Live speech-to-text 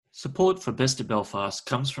Support for Best of Belfast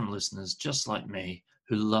comes from listeners just like me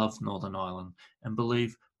who love Northern Ireland and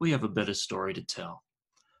believe we have a better story to tell.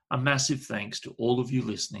 A massive thanks to all of you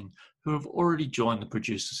listening who have already joined the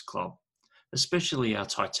Producers Club, especially our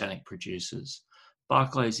Titanic producers,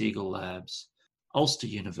 Barclays Eagle Labs, Ulster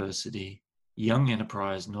University, Young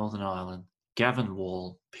Enterprise Northern Ireland, Gavin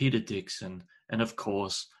Wall, Peter Dixon, and of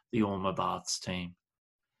course, the Orma Baths team.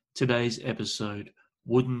 Today's episode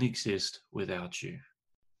wouldn't exist without you.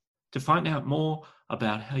 To find out more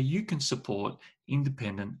about how you can support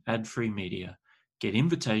independent ad-free media, get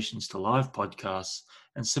invitations to live podcasts,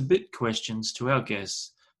 and submit questions to our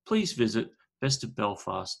guests, please visit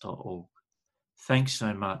bestofbelfast.org. Thanks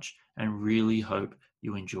so much, and really hope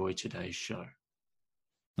you enjoy today's show.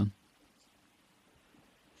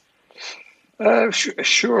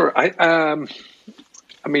 Sure. I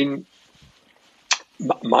mean,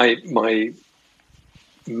 my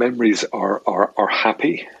memories are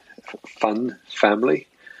happy, fun, family,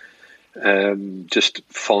 just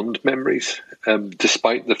fond memories.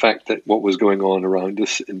 Despite the fact that what was going on around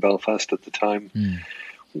us in Belfast at the time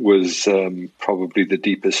was probably the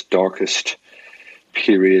deepest, darkest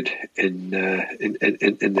period in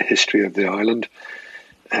the history of the island,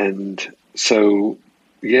 and so.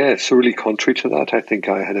 Yeah, so really contrary to that, I think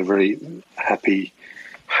I had a very happy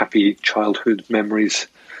childhood memories,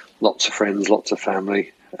 lots of friends, lots of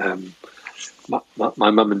family.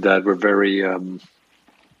 My mum and dad were very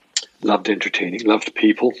loved entertaining, loved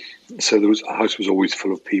people. So our house was always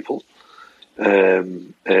full of people,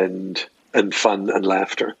 and fun and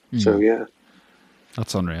laughter. So yeah,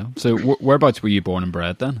 that's unreal. So whereabouts were you born and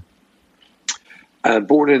bred then?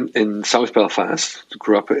 Born in South Belfast,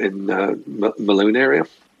 grew up in Malone area,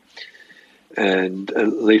 and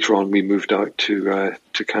later on we moved out to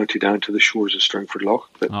County Down to the shores of Strangford Lough.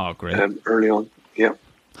 But, great! Early on, yeah.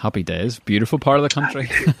 Happy days, beautiful part of the country.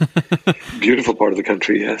 Beautiful part of the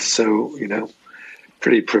country, yes. So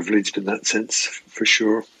pretty privileged in that sense for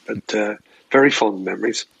sure, but very fond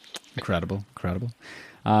memories. Incredible.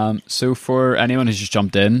 So for anyone who's just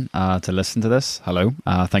jumped in to listen to this, hello.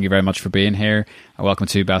 Thank you very much for being here. Welcome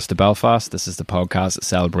to Best of Belfast. This is the podcast that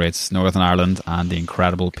celebrates Northern Ireland and the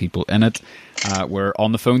incredible people in it. We're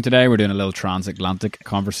on the phone today. We're doing a little transatlantic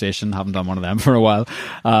conversation. Haven't done one of them for a while.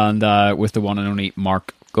 And with the one and only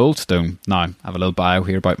Mark Goldstone. Now, I have a little bio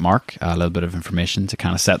here about Mark, a little bit of information to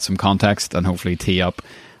kind of set some context and hopefully tee up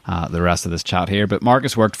the rest of this chat here. But Mark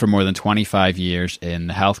has worked for more than 25 years in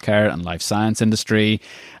the healthcare and life science industry,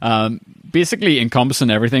 basically encompassing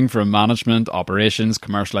everything from management, operations,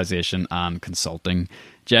 commercialization, and consulting.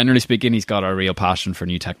 Generally speaking, he's got a real passion for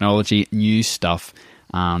new technology, new stuff,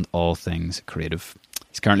 and all things creative.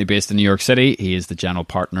 He's currently based in New York City. He is the general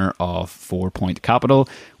partner of 4 Point Capital,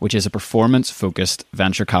 which is a performance-focused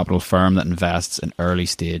venture capital firm that invests in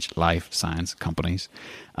early-stage life science companies.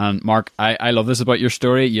 And Mark, I love this about your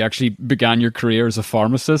story. You actually began your career as a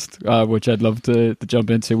pharmacist, which I'd love to jump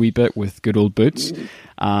into a wee bit with good old Boots.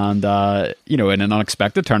 And, in an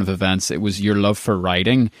unexpected turn of events, it was your love for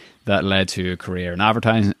writing that led to a career in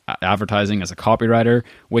advertising as a copywriter,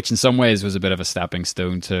 which in some ways was a bit of a stepping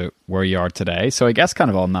stone to where you are today. So I guess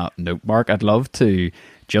kind of on that note, Mark, I'd love to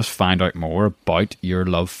just find out more about your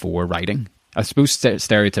love for writing. I suppose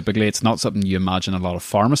stereotypically it's not something you imagine a lot of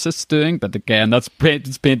pharmacists doing, but again, it's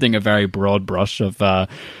painting a very broad brush of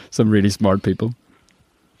some really smart people.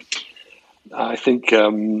 I think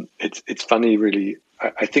it's funny, really.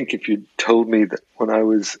 I think if you told me that when I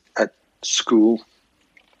was at school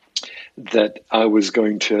that I was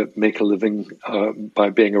going to make a living by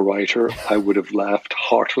being a writer, I would have laughed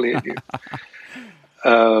heartily at you.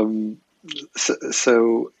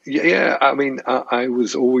 So yeah, I mean, I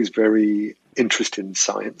was always very interested in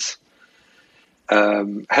science.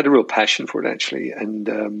 Had a real passion for it, actually,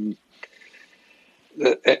 and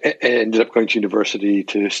ended up going to university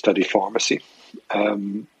to study pharmacy,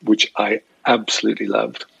 which I absolutely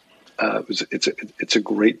loved. It's a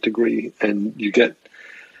great degree, and you get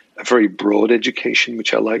a very broad education,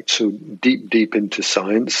 which I liked. So deep into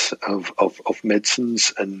science of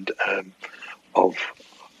medicines and of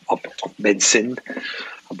medicine,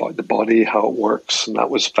 about the body, how it works, and that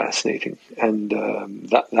was fascinating. And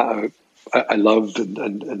that I loved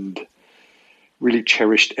and really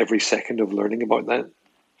cherished every second of learning about that.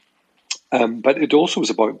 But it also was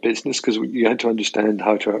about business, because you had to understand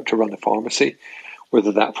how to run a pharmacy,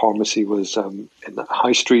 whether that pharmacy was in the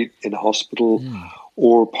high street, in a hospital,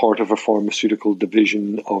 or part of a pharmaceutical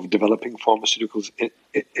division of developing pharmaceuticals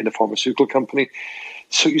in a pharmaceutical company.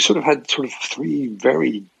 So you sort of had three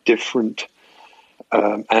very different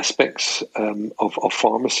aspects of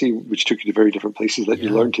pharmacy, which took you to very different places that you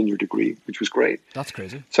learned in your degree, which was great. That's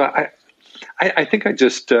crazy. So I think I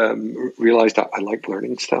just realized that I liked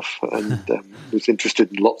learning stuff and was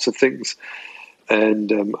interested in lots of things.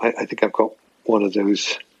 And I think I've got one of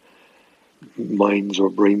those minds or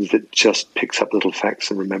brains that just picks up little facts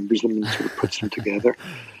and remembers them and sort of puts them together.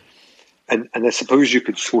 And I suppose you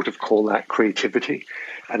could sort of call that creativity.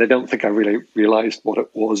 And I don't think I really realized what it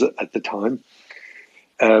was at the time.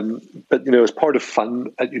 But, as part of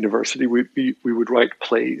fun at university, we would write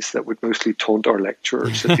plays that would mostly taunt our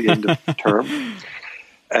lecturers at the end of the term.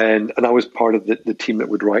 And I was part of the team that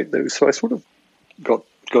would write those. So I sort of got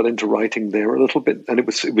into writing there a little bit. And it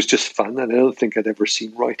was just fun. And I don't think I'd ever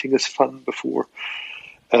seen writing as fun before.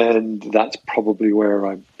 And that's probably where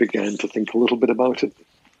I began to think a little bit about it.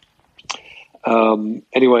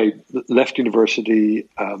 Anyway, left university,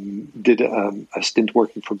 did a stint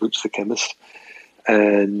working for Boots the Chemist,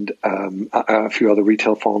 and a few other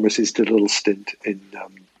retail pharmacies. Did a little stint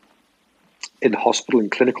in hospital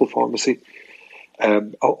and clinical pharmacy,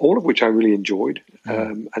 all of which I really enjoyed.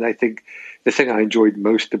 And I think the thing I enjoyed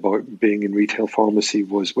most about being in retail pharmacy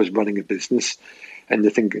was running a business, and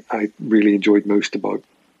the thing I really enjoyed most about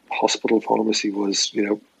hospital pharmacy was,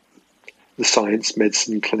 the science,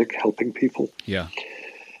 medicine, clinic, helping people. Yeah.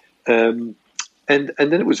 And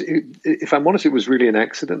then it was, if I'm honest, it was really an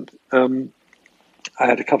accident. I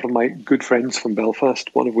had a couple of my good friends from Belfast,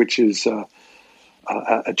 one of which is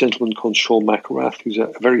a gentleman called Sean McElrath, who's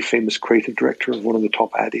a very famous creative director of one of the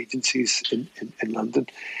top ad agencies in London.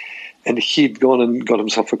 And he'd gone and got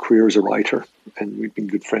himself a career as a writer, and we'd been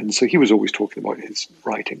good friends. So he was always talking about his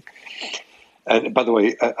writing. And by the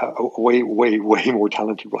way, a way, way, way more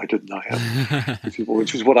talented writer than I am,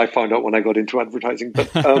 which is what I found out when I got into advertising.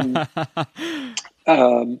 But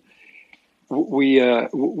we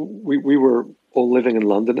were all living in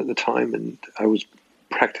London at the time, and I was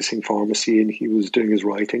practicing pharmacy, and he was doing his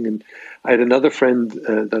writing. And I had another friend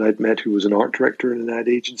that I'd met who was an art director in an ad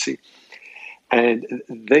agency, and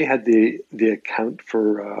they had the account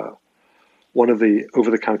for one of the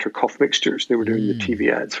over-the-counter cough mixtures. They were doing the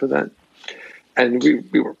TV ads for that. And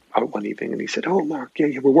we were out one evening, and he said, "Oh, Mark, yeah,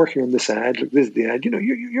 we're working on this ad. Look, this is the ad.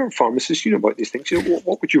 You're a pharmacist. You know about these things.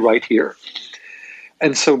 What would you write here?"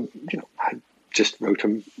 And so, I just wrote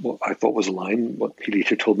him what I thought was a line. What he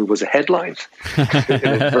later told me was a headline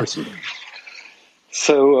in person.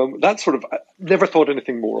 So that sort of, I never thought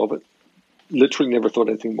anything more of it. Literally never thought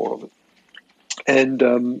anything more of it.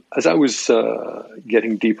 And as I was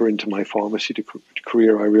getting deeper into my pharmacy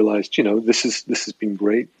career, I realized, this has been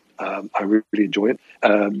great. I really enjoy it.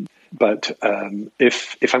 But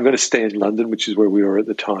if I'm going to stay in London, which is where we were at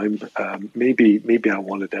the time, maybe I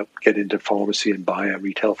wanted to get into pharmacy and buy a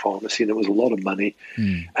retail pharmacy, and it was a lot of money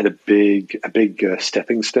and a big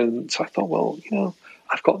stepping stone. So I thought, well,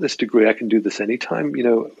 I've got this degree, I can do this anytime.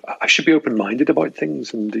 I should be open-minded about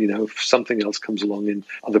things, and if something else comes along in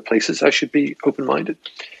other places, I should be open-minded.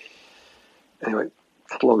 Anyway.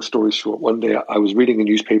 Long story short, one day I was reading a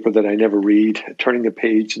newspaper that I never read, turning a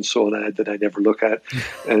page and saw an ad that I never look at.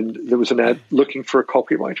 And there was an ad looking for a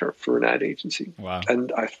copywriter for an ad agency. Wow.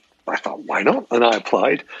 And I thought, why not? And I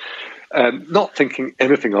applied, not thinking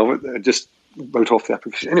anything of it. I just wrote off the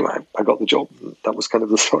application. Anyway, I got the job. That was kind of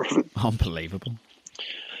the start of it. Unbelievable.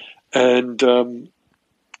 And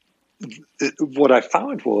what I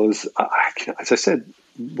found was, as I said,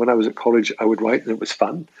 when I was at college, I would write and it was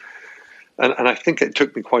fun. And I think it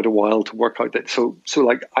took me quite a while to work out that. So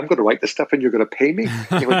like, I'm going to write this stuff and you're going to pay me?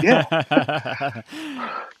 And he went, yeah.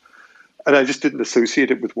 And I just didn't associate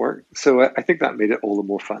it with work. So I think that made it all the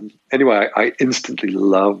more fun. Anyway, I instantly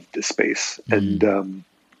loved the space. And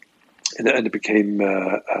it became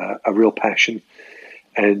a real passion.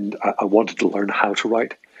 And I wanted to learn how to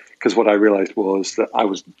write. Because what I realized was that I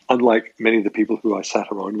was, unlike many of the people who I sat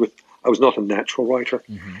around with, I was not a natural writer.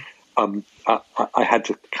 Mm-hmm. I had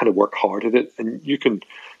to kind of work hard at it, and you can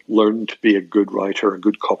learn to be a good writer, a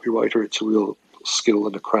good copywriter. It's a real skill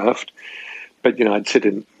and a craft. But, I'd sit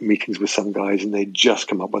in meetings with some guys and they'd just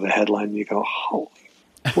come up with a headline and you go, holy,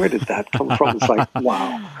 where did that come from? It's like,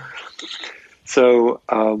 wow. So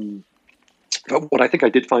what I think I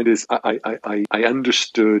did find is I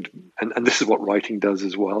understood, and this is what writing does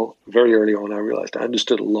as well. Very early on, I realized I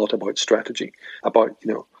understood a lot about strategy, about,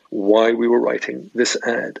 why we were writing this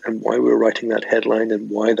ad and why we were writing that headline and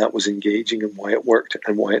why that was engaging and why it worked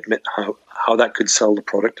and why it meant how that could sell the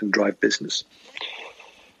product and drive business.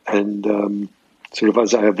 And sort of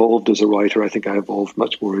as I evolved as a writer, I think I evolved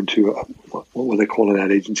much more into what would they call an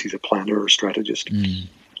ad agency, a planner or strategist,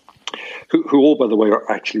 who all, by the way,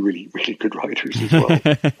 are actually really, really good writers as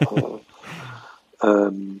well.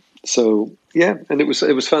 So yeah, and it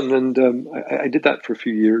was fun, and I did that for a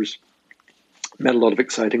few years. Met a lot of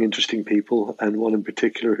exciting, interesting people, and one in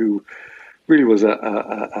particular who really was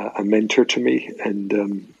a mentor to me,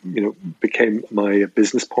 and became my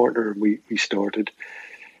business partner. And we started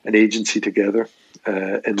an agency together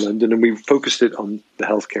in London, and we focused it on the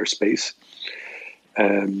healthcare space,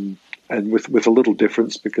 and with a little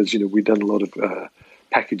difference because we'd done a lot of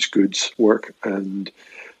packaged goods work, and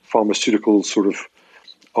pharmaceuticals sort of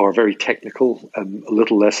are very technical, and a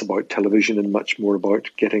little less about television and much more about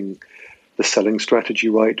getting the selling strategy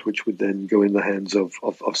right, which would then go in the hands of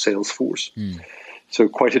Salesforce. So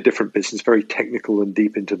quite a different business, very technical and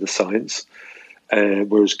deep into the science.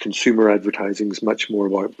 Whereas consumer advertising is much more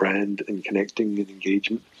about brand and connecting and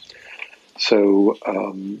engagement. So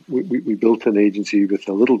we built an agency with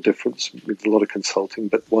a little difference, with a lot of consulting,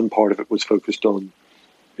 but one part of it was focused on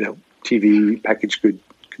TV, packaged good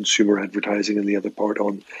consumer advertising, and the other part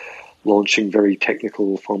on launching very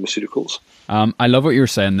technical pharmaceuticals. I love what you were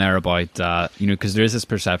saying there about, because there is this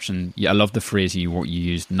perception. I love the phrase you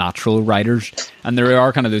used, natural writers. And there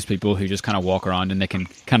are kind of those people who just kind of walk around and they can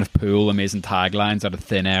kind of pull amazing taglines out of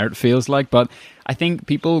thin air, it feels like. But I think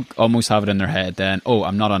people almost have it in their head then, oh,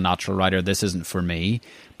 I'm not a natural writer, this isn't for me.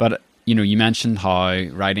 But, you mentioned how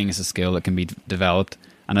writing is a skill that can be developed.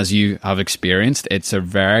 And as you have experienced, it's a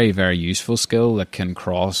very, very useful skill that can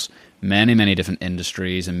cross many, many different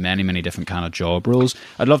industries and many, many different kind of job roles.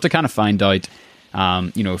 I'd love to kind of find out,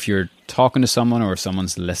 if you're talking to someone or if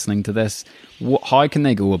someone's listening to this, how can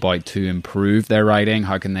they go about to improve their writing?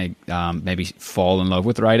 How can they maybe fall in love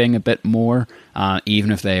with writing a bit more,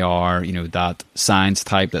 even if they are, that science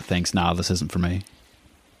type that thinks, nah, this isn't for me?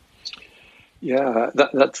 Yeah,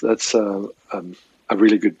 that's a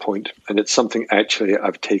really good point. And it's something actually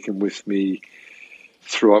I've taken with me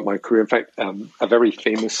throughout my career. In fact, a very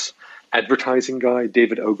famous advertising guy,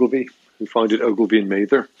 David Ogilvy, who founded Ogilvy and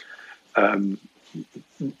Mather,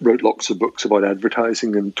 wrote lots of books about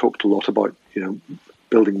advertising and talked a lot about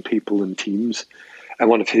building people and teams. And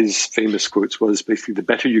one of his famous quotes was basically, "The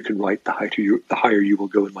better you can write, the higher you will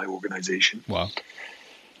go in my organization." Wow.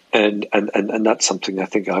 And that's something I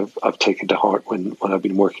think I've taken to heart when I've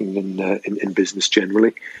been working in business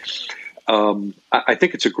generally. I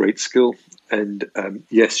think it's a great skill. And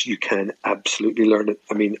yes, you can absolutely learn it.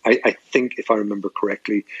 I mean, I think if I remember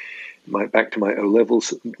correctly, back to my O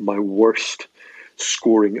levels, my worst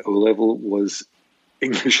scoring O level was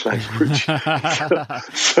English language.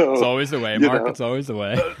 So it's always the way, Mark. It's always the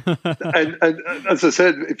way. and as I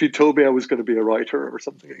said, if you told me I was going to be a writer or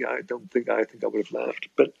something, I think I would have laughed.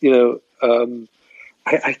 But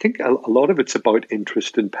I think a lot of it's about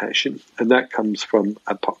interest and passion, and that comes from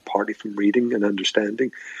partly from reading and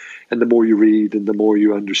understanding. And the more you read and the more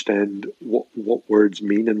you understand what words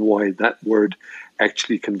mean and why that word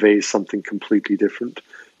actually conveys something completely different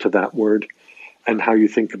to that word, and how you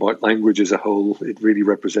think about language as a whole, it really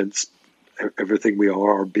represents everything we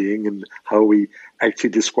are, our being, and how we actually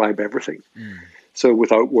describe everything. So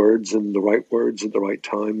without words and the right words at the right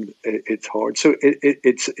time, it's hard. So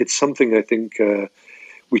it's something I think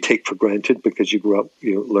we take for granted because you grew up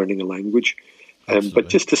learning a language. But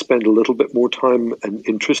just to spend a little bit more time and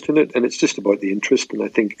interest in it, and it's just about the interest, and I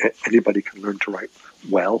think anybody can learn to write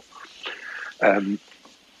well.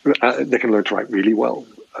 They can learn to write really well,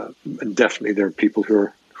 and definitely there are people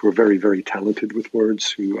who are very, very talented with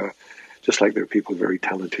words, who just like there are people very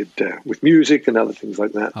talented with music and other things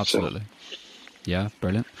like that. Absolutely. So. Yeah,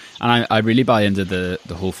 brilliant. And I really buy into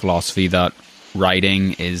the whole philosophy that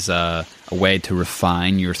writing is a way to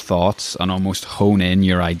refine your thoughts and almost hone in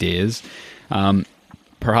your ideas.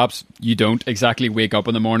 Perhaps you don't exactly wake up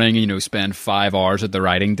in the morning and, spend 5 hours at the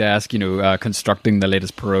writing desk, constructing the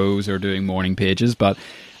latest prose or doing morning pages. But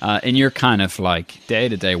in your kind of like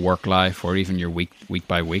day-to-day work life, or even your week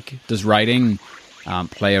by week, does writing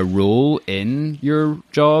play a role in your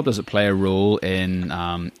job? Does it play a role in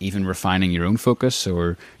even refining your own focus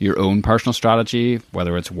or your own personal strategy,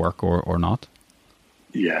 whether it's work or not?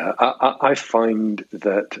 Yeah, I find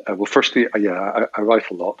that, well, firstly, I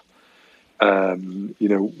write a lot. In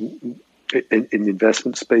the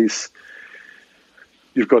investment space,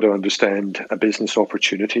 you've got to understand a business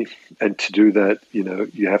opportunity. And to do that,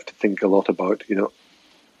 you have to think a lot about,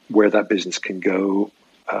 where that business can go.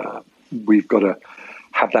 We've got to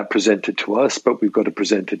have that presented to us, but we've got to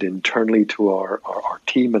present it internally to our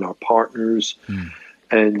team and our partners.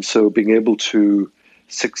 And so being able to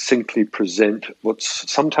succinctly present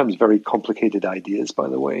what's sometimes very complicated ideas, by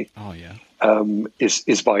the way,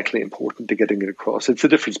 is vitally important to getting it across. It's the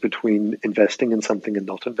difference between investing in something and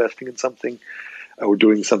not investing in something, or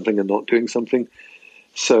doing something and not doing something.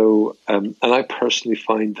 So, and I personally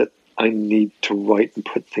find that I need to write and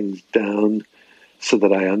put things down so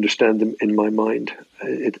that I understand them in my mind.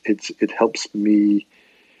 It helps me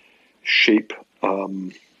shape,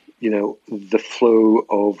 the flow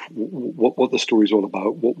of what the story is all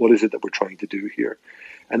about. What is it that we're trying to do here?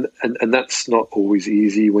 And that's not always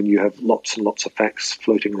easy when you have lots and lots of facts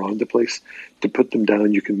floating around the place. To put them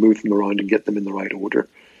down, you can move them around and get them in the right order,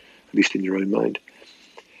 at least in your own mind.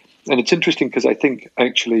 And it's interesting because I think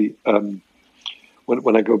actually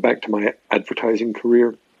when I go back to my advertising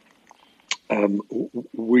career,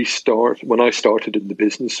 when I started in the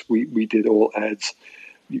business, we did all ads.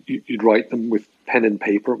 You'd write them with pen and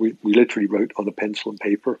paper. We literally wrote on a pencil and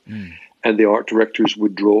paper, and the art directors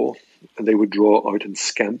would draw, and they would draw out and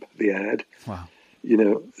scamp the ad. Wow.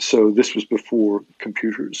 So this was before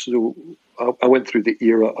computers. So I went through the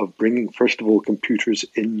era of bringing, first of all, computers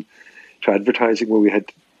in to advertising, where we had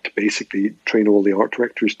to basically train all the art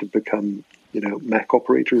directors to become, Mac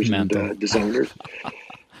operators and designers.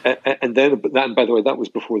 And then, and by the way, that was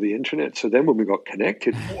before the internet. So then when we got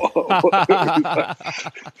connected, whoa.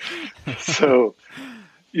 So,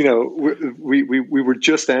 we were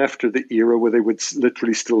just after the era where they would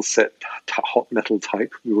literally still set hot metal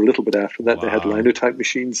type. We were a little bit after that. Wow. They had linotype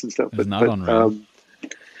machines and stuff. But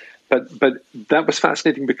that was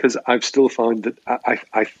fascinating because I've still found that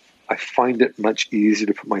I find it much easier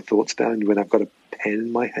to put my thoughts down when I've got a pen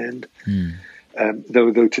in my hand.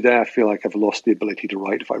 Though today I feel like I've lost the ability to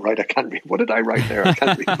write. If I write, I can't read. What did I write there? I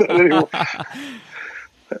can't read that anymore.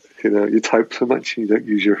 You type so much, you don't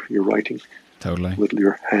use your writing. Totally. With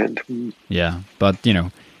your hand. Yeah, but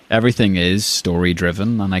everything is story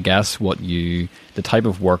driven, and I guess the type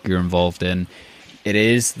of work you're involved in, it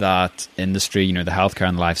is that industry, the healthcare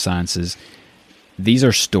and the life sciences. These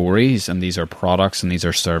are stories, and these are products, and these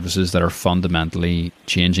are services that are fundamentally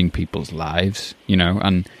changing people's lives,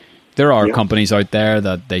 and there are companies out there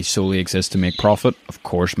that they solely exist to make profit. Of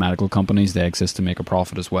course, medical companies, they exist to make a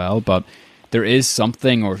profit as well. But there is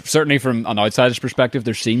something, or certainly from an outsider's perspective,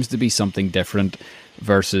 there seems to be something different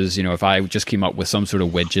versus, if I just came up with some sort of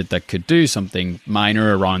widget that could do something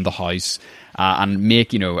minor around the house and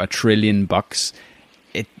make, $1 trillion,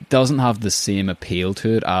 it doesn't have the same appeal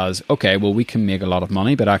to it as, okay, well, we can make a lot of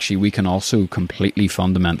money, but actually we can also completely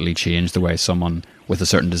fundamentally change the way someone with a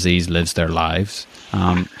certain disease lives their lives.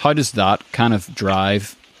 How does that kind of drive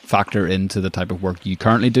factor into the type of work you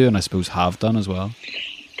currently do, and I suppose have done as well?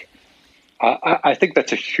 I think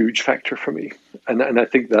that's a huge factor for me. And I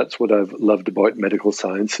think that's what I've loved about medical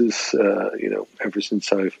sciences, ever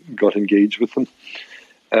since I've got engaged with them.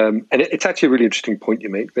 And it's actually a really interesting point you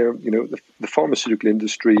make there. The pharmaceutical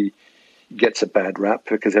industry gets a bad rap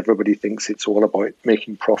because everybody thinks it's all about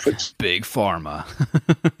making profits. Big pharma.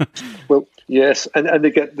 Well, yes, and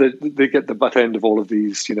they get the butt end of all of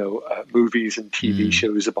these, movies and TV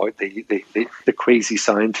shows about the crazy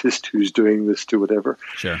scientist who's doing this to whatever.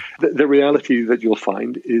 Sure. The reality that you'll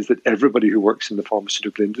find is that everybody who works in the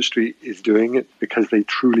pharmaceutical industry is doing it because they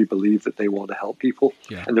truly believe that they want to help people.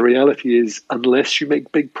 Yeah. And the reality is, unless you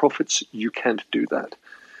make big profits, you can't do that.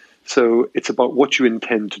 So it's about what you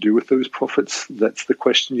intend to do with those profits. That's the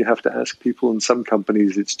question you have to ask people. In some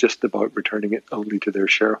companies, it's just about returning it only to their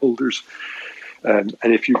shareholders. And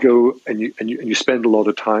if you go and you spend a lot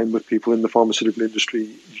of time with people in the pharmaceutical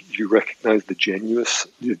industry, you recognize the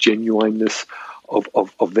genuineness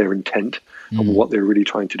of their intent, of what they're really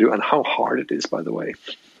trying to do, and how hard it is, by the way.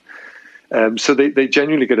 So they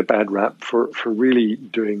genuinely get a bad rap for really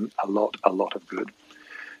doing a lot of good.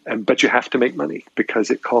 But you have to make money because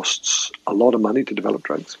it costs a lot of money to develop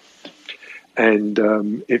drugs. And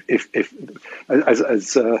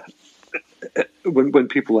when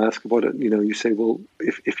people ask about it, you say, well,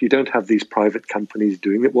 if you don't have these private companies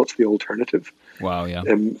doing it, what's the alternative? Wow, yeah.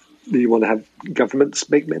 You want to have governments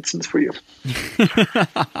make medicines for you?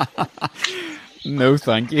 No,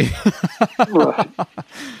 thank you. Right.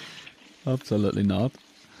 Absolutely not.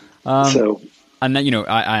 And then,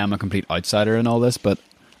 I am a complete outsider in all this, but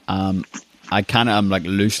I kind of am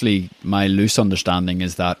my loose understanding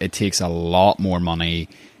is that it takes a lot more money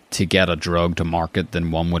to get a drug to market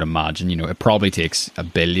than one would imagine. It probably takes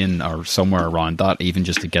 $1 billion or somewhere around that, even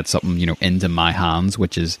just to get something, into my hands,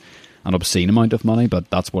 which is an obscene amount of money, but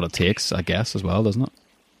that's what it takes, I guess, as well, doesn't it?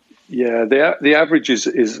 Yeah, the average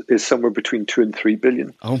is somewhere between 2 and 3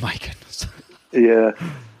 billion. Oh my goodness. Yeah.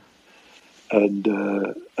 And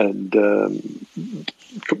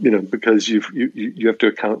because you have to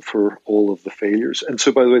account for all of the failures. And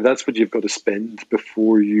so, by the way, that's what you've got to spend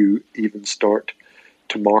before you even start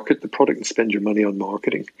to market the product and spend your money on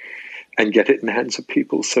marketing and get it in the hands of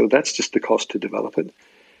people. So that's just the cost to develop it.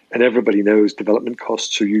 And everybody knows development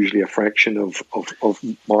costs are usually a fraction of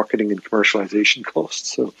marketing and commercialization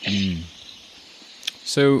costs.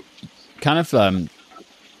 So kind of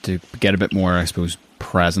to get a bit more, I suppose,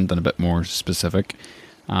 present and a bit more specific.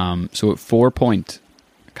 So at 4 Point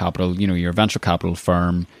Capital, you're a venture capital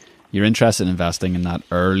firm. You're interested in investing in that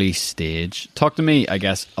early stage. Talk to me, I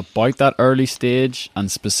guess, about that early stage and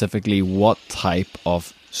specifically what type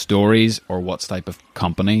of stories or what type of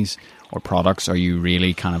companies or products are you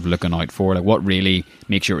really kind of looking out for? Like what really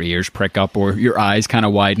makes your ears prick up or your eyes kind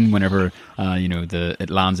of widen whenever it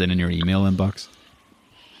lands in your email inbox?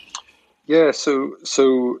 Yeah, so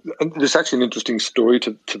and there's actually an interesting story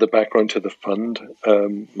to the background to the fund.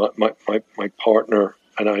 My partner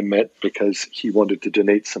and I met because he wanted to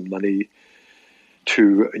donate some money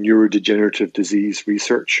to a neurodegenerative disease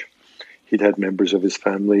research. He'd had members of his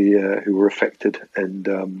family who were affected,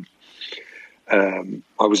 and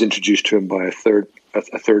I was introduced to him by a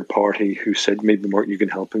third party who said, maybe Mark, you can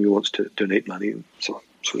help him. He wants to donate money. So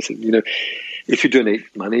I said, if you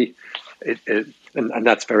donate money, and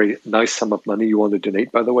that's a very nice sum of money you want to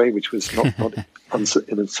donate, by the way, which was not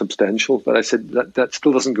insubstantial. But I said that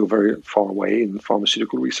still doesn't go very far away in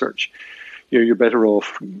pharmaceutical research. You're better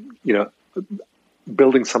off,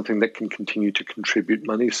 building something that can continue to contribute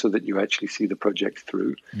money so that you actually see the project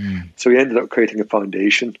through. So we ended up creating a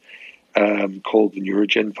foundation called the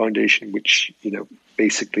Neurogen Foundation, which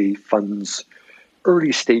basically funds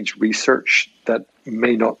early stage research that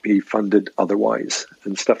may not be funded otherwise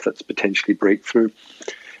and stuff that's potentially breakthrough.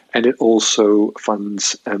 And it also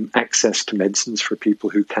funds access to medicines for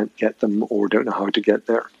people who can't get them or don't know how to get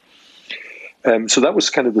there. So that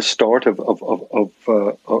was kind of the start of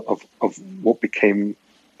what became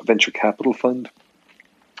a venture capital fund.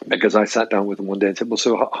 Because I sat down with him one day and said, well,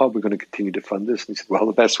 so how are we going to continue to fund this? And he said, well,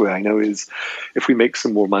 the best way I know is if we make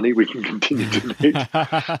some more money, we can continue to make.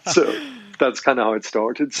 So that's kind of how it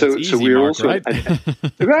started. So we're Mark, also right?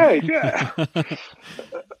 Right, yeah,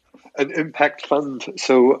 an impact fund.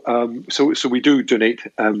 So we do donate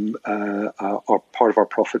our part of our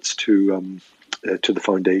profits to the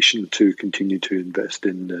foundation to continue to invest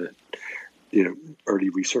in early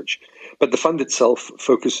research. But the fund itself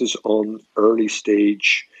focuses on early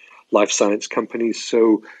stage life science companies,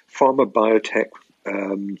 so pharma, biotech,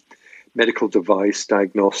 medical device,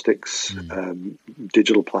 diagnostics,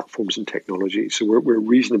 digital platforms and technology. So we're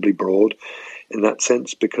reasonably broad in that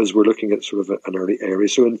sense because we're looking at sort of an early area.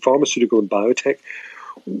 So in pharmaceutical and biotech,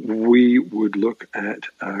 we would look at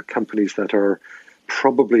companies that are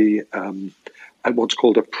probably at what's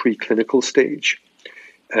called a preclinical stage,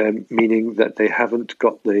 meaning that they haven't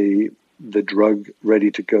got the drug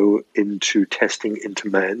ready to go into testing into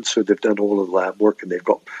man. So they've done all of the lab work and they've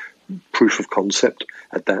got proof of concept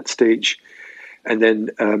at that stage. And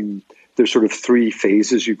then there's sort of three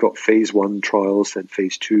phases. You've got phase 1 trials, then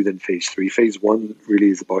phase 2, then phase 3. Phase 1 really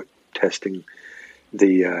is about testing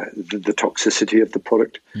the toxicity of the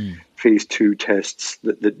product. Phase 2 tests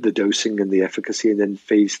the dosing and the efficacy. And then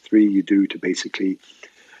phase 3 you do to basically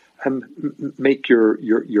make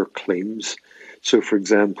your claims. So, for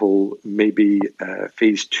example, maybe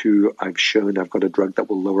phase 2, I've shown I've got a drug that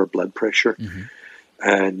will lower blood pressure.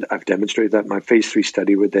 And I've demonstrated that. My phase 3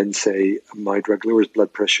 study would then say my drug lowers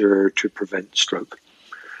blood pressure to prevent stroke.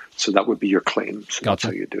 So that would be your claim. So That's how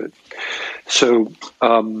you do it. So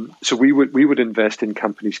we would invest in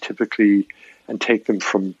companies typically and take them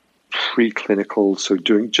from preclinical, so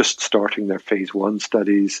just starting their phase 1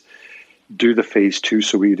 studies, do the phase 2.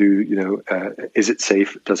 So we do, is it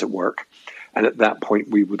safe? Does it work? And at that point,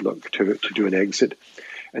 we would look to do an exit.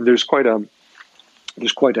 And there's quite a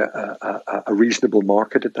reasonable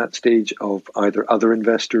market at that stage of either other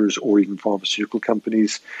investors or even pharmaceutical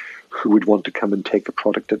companies who would want to come and take a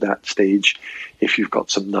product at that stage if you've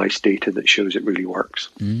got some nice data that shows it really works.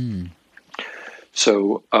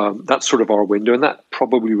 So that's sort of our window, and that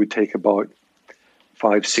probably would take about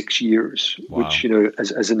 5-6 years, wow. Which,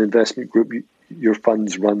 as an investment group, your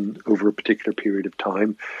funds run over a particular period of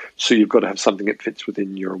time. So you've got to have something that fits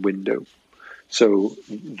within your window. So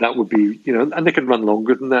that would be, and they can run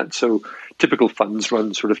longer than that. So typical funds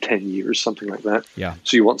run sort of 10 years, something like that. Yeah.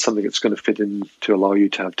 So you want something that's going to fit in to allow you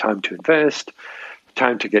to have time to invest,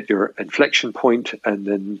 time to get your inflection point, and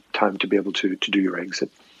then time to be able to do your exit.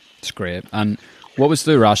 That's great. And what was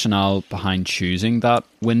the rationale behind choosing that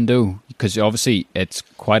window? Because obviously it's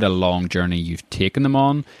quite a long journey you've taken them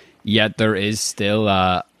on, yet there is still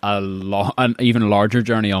an even larger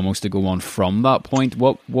journey almost to go on from that point.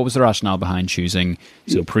 What was the rationale behind choosing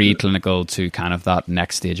preclinical to kind of that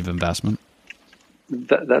next stage of investment?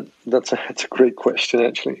 That's a great question,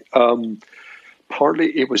 actually.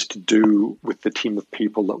 partly it was to do with the team of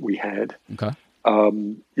people that we had. Okay.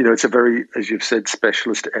 It's a very, as you've said,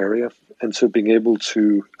 specialist area. And so being able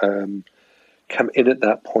to come in at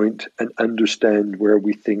that point and understand where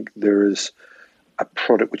we think there is a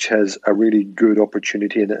product which has a really good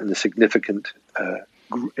opportunity in it and a significant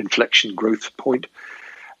inflection growth point,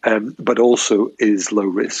 but also is low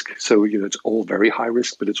risk. So, it's all very high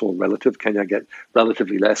risk, but it's all relative. Can I get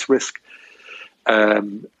relatively less risk?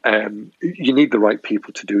 You need the right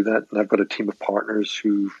people to do that. And I've got a team of partners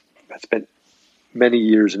who have spent many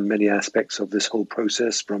years in many aspects of this whole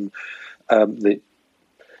process, from the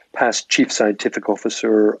past chief scientific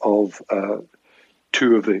officer of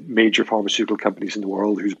two of the major pharmaceutical companies in the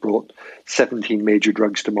world, who's brought 17 major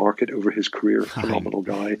drugs to market over his career. Phenomenal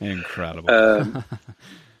guy. Incredible.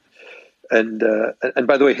 And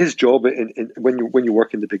by the way, his job when you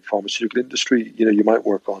work in the big pharmaceutical industry, you might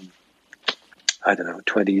work on, I don't know,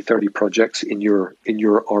 20, 30 projects in your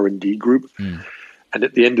R&D group. And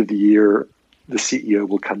at the end of the year, the CEO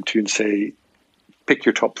will come to you and say, pick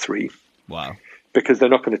your top 3. Wow. Because they're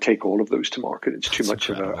not going to take all of those to market. It's too much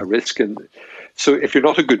incredible. Of a risk. And so if you're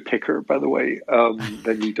not a good picker, by the way,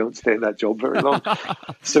 then you don't stay in that job very long.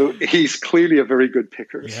 So he's clearly a very good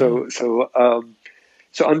picker. Yeah.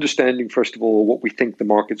 So understanding, first of all, what we think the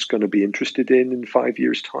market's going to be interested in 5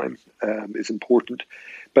 years' time is important.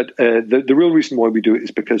 But the real reason why we do it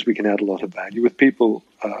is because we can add a lot of value with people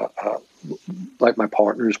like my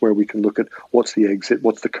partners, where we can look at what's the exit,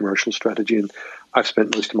 what's the commercial strategy. And I've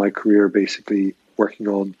spent most of my career basically working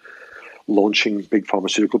on launching big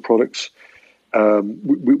pharmaceutical products.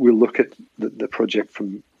 We look at the project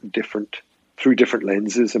through different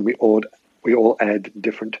lenses, and we all add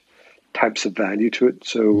different types of value to it.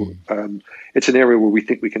 So it's an area where we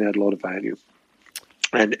think we can add a lot of value.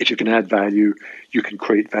 And if you can add value, you can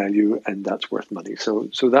create value, and that's worth money. So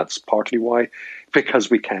that's partly why, because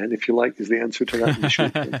we can, if you like, is the answer to that in the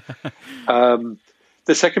short term.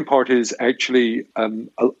 The second part is actually in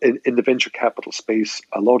the venture capital space,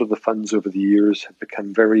 a lot of the funds over the years have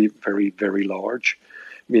become very, very, very large,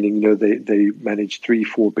 meaning they manage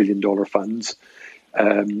 $3-4 billion funds,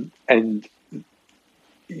 and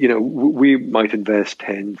we might invest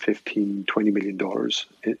 $10, $15, $20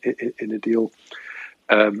 million in a deal.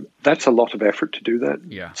 That's a lot of effort to do that.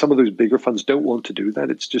 Yeah. Some of those bigger funds don't want to do that.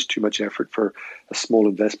 It's just too much effort for a small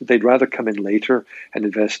investment. They'd rather come in later and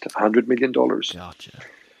invest $100 million. Gotcha.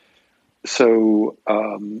 So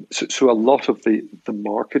a lot of the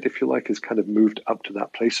market, if you like, has kind of moved up to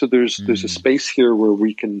that place. So there's a space here where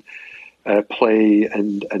we can play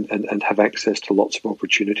and have access to lots of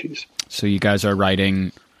opportunities. So you guys are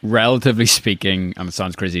writing, relatively speaking, it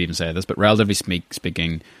sounds crazy to even say this, but relatively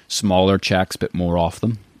speaking, smaller checks, but more of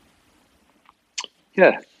them.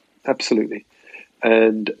 Yeah, absolutely,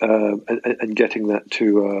 and getting that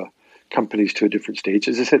to companies to a different stage.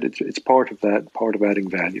 As I said, it's part of adding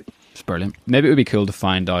value. It's brilliant. Maybe it would be cool to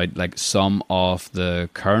find out like some of the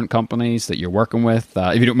current companies that you're working with,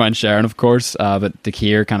 if you don't mind sharing, of course, but to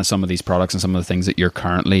hear kind of some of these products and some of the things that you're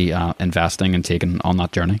currently investing and taking on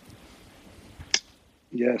that journey.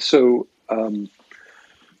 Yeah, so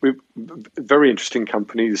we've very interesting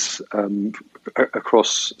companies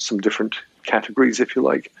across some different categories, if you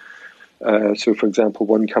like. So, for example,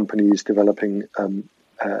 one company is developing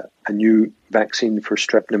a new vaccine for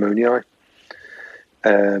strep pneumoniae,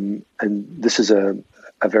 and this is a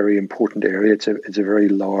very important area. It's a very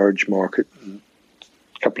large market,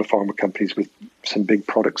 a couple of pharma companies with some big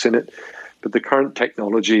products in it. But the current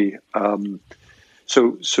technology,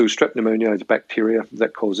 so strep pneumoniae is a bacteria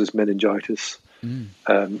that causes meningitis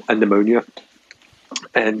and pneumonia,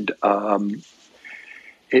 and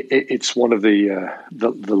it's one of the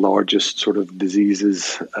largest sort of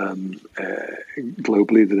diseases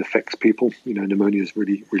globally that affects people. Pneumonia is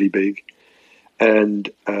really, really big, and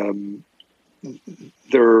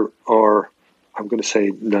there are, I'm going to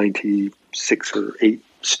say, 96 or 8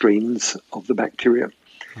 strains of the bacteria.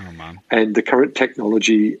 Oh, man. And the current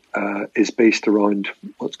technology is based around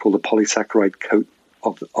what's called a polysaccharide coat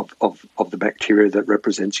of the bacteria that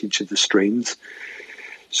represents each of the strains.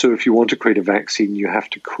 So if you want to create a vaccine, you have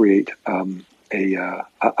to create a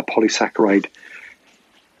polysaccharide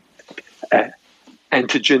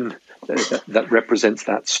antigen that represents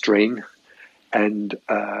that strain, and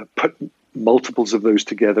put multiples of those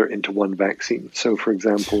together into one vaccine. So, for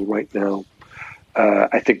example, right now,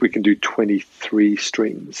 I think we can do 23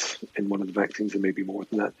 strains in one of the vaccines, and maybe more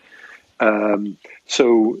than that.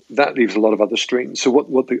 So that leaves a lot of other strains. So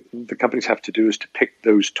what the companies have to do is to pick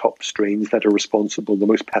those top strains that are responsible, the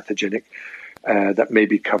most pathogenic, that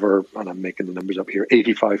maybe cover, and I'm making the numbers up here,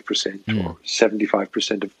 85% or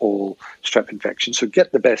 75% of all strep infections. So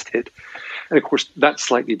get the best hit. And of course, that's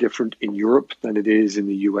slightly different in Europe than it is in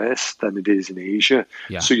the US, than it is in Asia.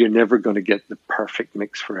 Yeah. So you're never going to get the perfect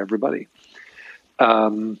mix for everybody.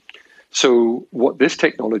 So what this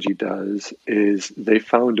technology does is they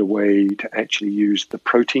found a way to actually use the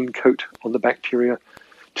protein coat on the bacteria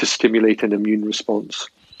to stimulate an immune response.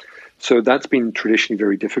 So that's been traditionally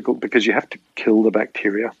very difficult because you have to kill the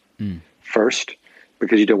bacteria first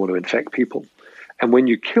because you don't want to infect people. And when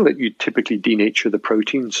you kill it, you typically denature the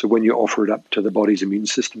protein. So when you offer it up to the body's immune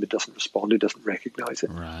system, it doesn't respond, it doesn't recognize it.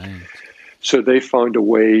 Right. So they found a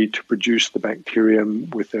way to produce the bacterium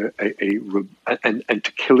with and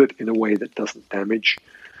to kill it in a way that doesn't damage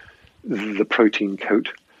the protein coat,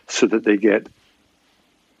 so that they get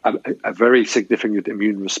a very significant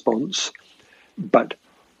immune response, but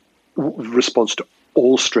response to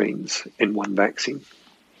all strains in one vaccine,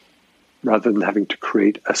 rather than having to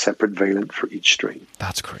create a separate valent for each strain.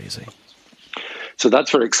 That's crazy. So that's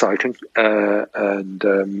very exciting,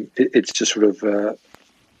 and it's just sort of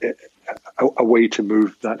a way to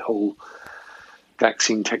move that whole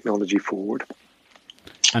vaccine technology forward.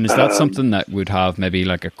 And is that something that would have maybe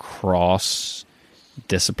like a cross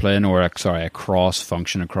discipline or a cross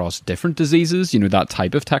function across different diseases? You know, that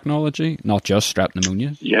type of technology, not just strep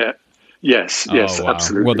pneumonia. Yeah. Yes. Yes. Oh, wow.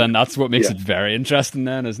 Absolutely. Well, then that's what makes it very interesting,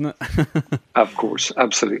 then, isn't it? Of course,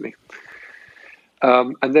 absolutely.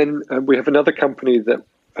 And then we have another company that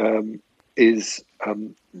is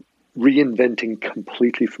reinventing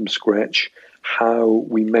completely from scratch how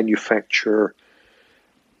we manufacture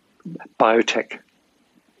biotech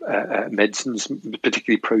medicines,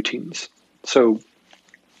 particularly proteins. So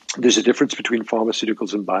there's a difference between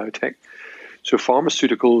pharmaceuticals and biotech. So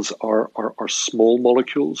pharmaceuticals are small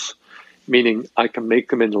molecules, meaning I can make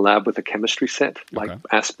them in the lab with a chemistry set, like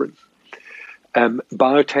aspirin.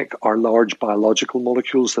 Biotech are large biological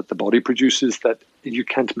molecules that the body produces that you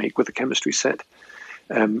can't make with a chemistry set,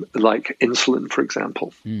 like insulin, for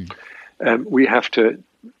example. We have to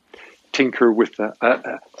tinker with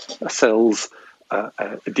a cell's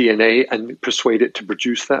DNA and persuade it to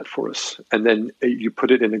produce that for us, and then you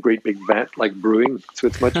put it in a great big vat, like brewing. So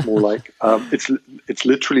it's much more like it's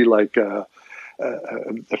literally like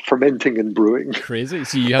fermenting and brewing. Crazy.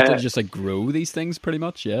 So you have to just like grow these things, pretty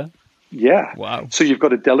much, yeah. Yeah. Wow. So you've got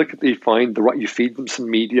to delicately find the right. You feed them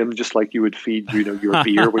some medium, just like you would feed, your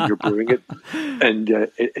beer when you're brewing it, and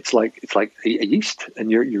it's like a yeast,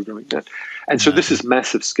 and you're growing that. And so this is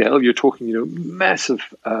massive scale. You're talking, massive,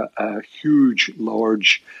 huge,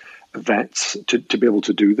 large vats to be able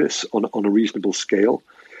to do this on a reasonable scale,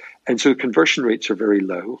 and so conversion rates are very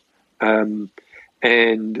low. And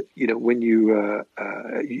when you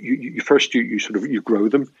first you grow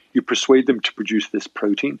them, you persuade them to produce this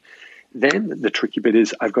protein. Then the tricky bit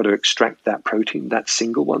is I've got to extract that protein, that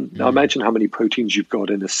single one. Now imagine how many proteins you've got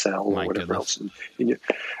in a cell or whatever else, and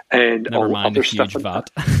never all mind other a huge stuff, vat.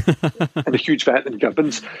 and a huge vat and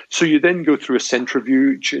gubbins. So you then go through a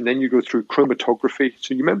centrifuge, and then you go through chromatography.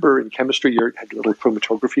 So you remember in chemistry, you had a little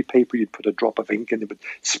chromatography paper. You'd put a drop of ink, and it would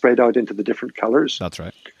spread out into the different colors. That's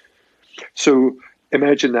right. So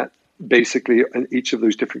imagine that basically each of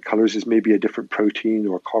those different colors is maybe a different protein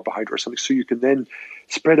or carbohydrate or something. So you can then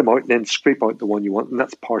spread them out and then scrape out the one you want. And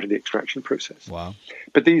that's part of the extraction process. Wow.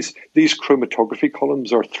 But these chromatography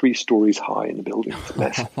columns are 3 stories high in the building. It's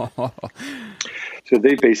massive. So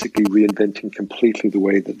they're basically reinventing completely the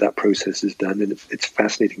way that process is done. And it's a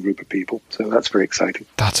fascinating group of people. So that's very exciting.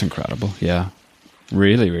 That's incredible. Yeah.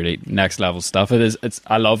 Really, really next level stuff. It is.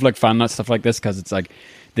 I love finding that stuff like this, because it's like,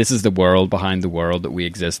 this is the world behind the world that we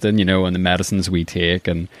exist in, and the medicines we take,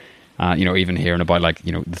 and even hearing about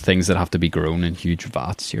the things that have to be grown in huge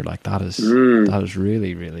vats. You're like, that is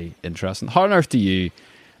really, really interesting. How on earth do you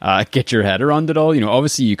get your head around it all?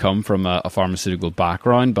 Obviously you come from a pharmaceutical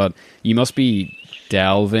background, but you must be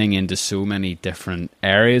delving into so many different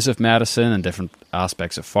areas of medicine and different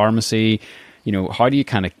aspects of pharmacy. How do you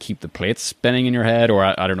kind of keep the plates spinning in your head? Or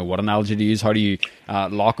I don't know what analogy to use. How do you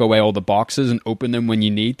lock away all the boxes and open them when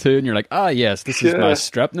you need to? And you're like, yes, this is my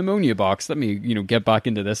strep pneumonia box. Let me, get back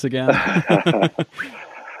into this again.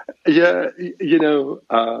 Yeah,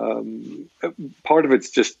 part of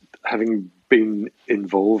it's just having been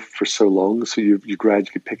involved for so long. So you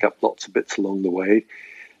gradually pick up lots of bits along the way.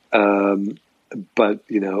 But,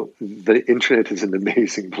 the internet is an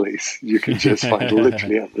amazing place. You can just find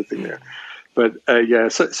literally everything there. But you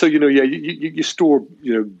store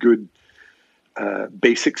good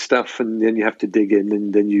basic stuff, and then you have to dig in,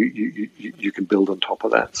 and then you can build on top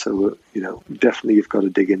of that. So definitely you've got to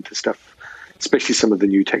dig into stuff especially some of the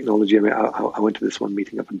new technology. I mean, I went to this one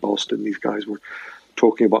meeting up in Boston. These guys were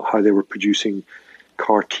talking about how they were producing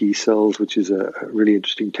CAR T cells, which is a really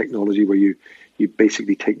interesting technology where you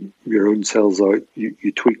basically take your own cells out,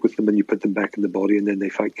 you tweak with them, and you put them back in the body, and then they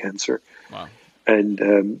fight cancer. Wow.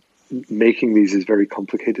 And making these is very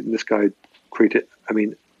complicated. And this guy created, I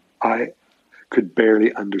mean, I could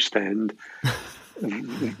barely understand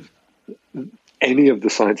any of the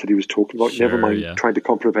science that he was talking about, never mind trying to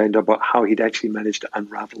comprehend about how he'd actually managed to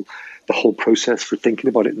unravel the whole process for thinking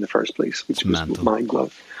about it in the first place, which was mind-blowing.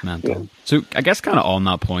 Yeah. So I guess kind of on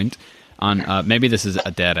that point, and maybe this is a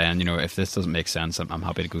dead end, if this doesn't make sense, I'm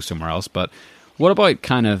happy to go somewhere else, but what about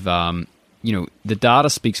kind of, the data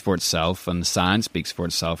speaks for itself and the science speaks for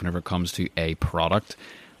itself whenever it comes to a product.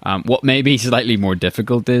 What may be slightly more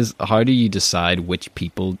difficult is how do you decide which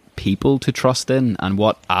people to trust in, and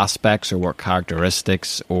what aspects or what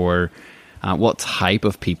characteristics or what type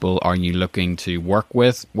of people are you looking to work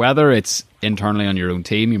with, whether it's internally on your own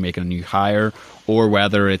team, you're making a new hire, or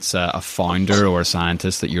whether it's a founder or a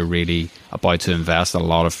scientist that you're really about to invest a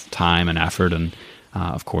lot of time and effort and,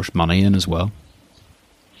 of course, money in as well.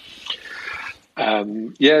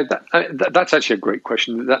 That's actually a great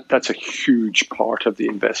question. That's a huge part of the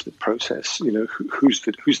investment process. Who's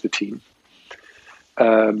the team?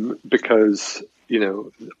 Because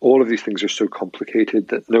all of these things are so complicated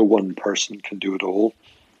that no one person can do it all.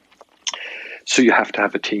 So you have to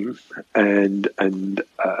have a team, and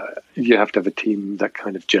you have to have a team that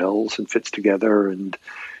kind of gels and fits together and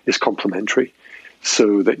is complementary,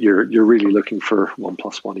 so that you're really looking for 1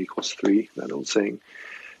 + 1 = 3. That old saying.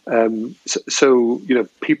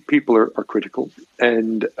 People are critical,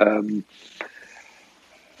 and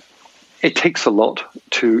it takes a lot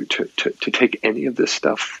to take any of this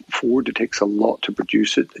stuff forward. It takes a lot to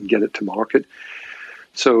produce it and get it to market.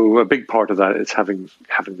 So a big part of that is having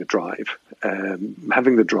the drive,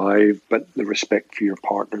 but the respect for your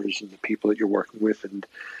partners and the people that you're working with, and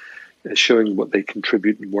showing what they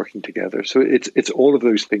contribute and working together. So it's all of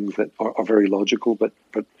those things that are very logical, but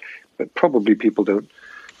probably people don't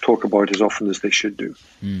talk about as often as they should do.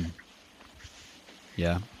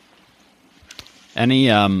 Yeah.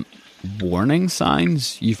 Any warning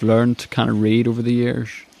signs you've learned to kind of read over the years?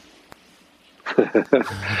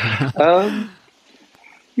 I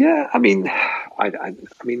mean,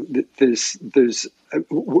 there's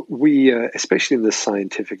we especially in the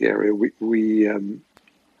scientific area, we and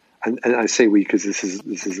I say we because this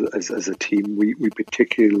is as a team, we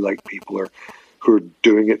particularly like people who are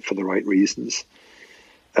doing it for the right reasons.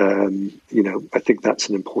 I think that's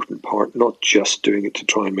an important part, not just doing it to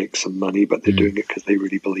try and make some money, but they're doing it because they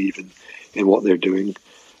really believe in what they're doing.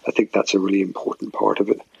 I think that's a really important part of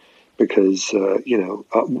it, because,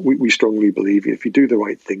 we strongly believe if you do the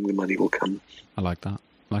right thing, the money will come. I like that.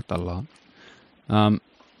 I like that a lot. I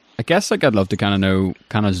guess I'd love to kind of know,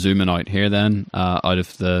 zooming out here then, out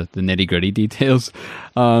of the nitty gritty details.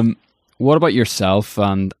 What about yourself?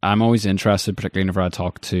 And I'm always interested, particularly whenever I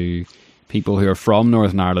talk to people who are from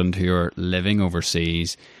Northern Ireland who are living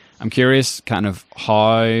overseas. I'm curious kind of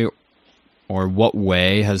how or what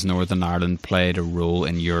way has Northern Ireland played a role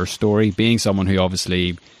in your story? Being someone who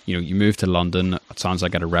obviously, you moved to London, it sounds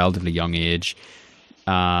like at a relatively young age.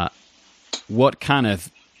 What kind of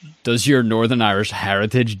does your Northern Irish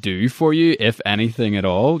heritage do for you, if anything at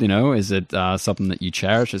all? Is it something that you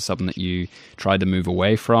cherish? Is it something that you tried to move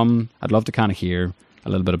away from? I'd love to kind of hear a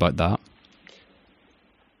little bit about that.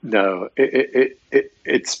 No,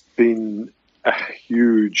 it's been a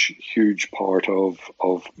huge part of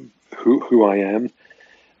who I am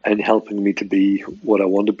and helping me to be what I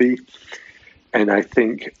want to be. And I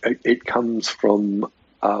think it comes from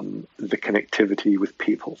the connectivity with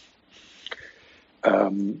people.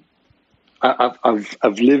 I've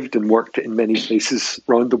lived and worked in many places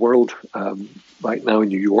around the world. Right now in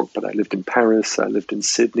New York, but I lived in Paris. I lived in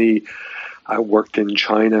Sydney. I worked in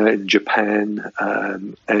China, in Japan,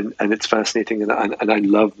 and it's fascinating, and I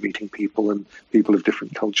love meeting people and people of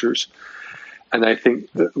different cultures. And I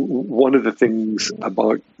think that one of the things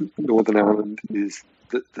about Northern Ireland is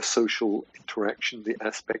the social interaction, the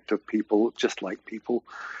aspect of people just like people.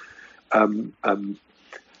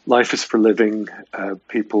 Life is for living.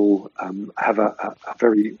 People have a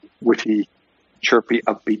very witty, chirpy,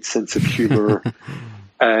 upbeat sense of humor.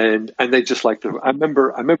 And they just like to. I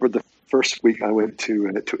remember the first week I went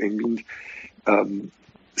to England,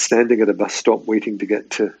 standing at a bus stop waiting to get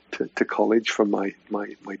to college from my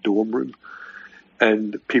dorm room,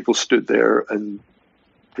 and people stood there and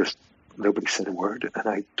just nobody said a word.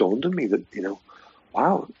 And it dawned on me that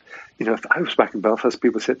wow, if I was back in Belfast,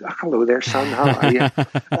 people said, "Oh, hello there, son, how are you?"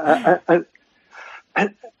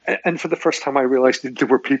 And for the first time, I realized that there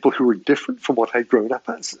were people who were different from what I'd grown up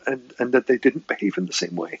as, and that they didn't behave in the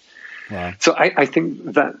same way. Wow. So I think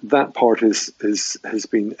that part has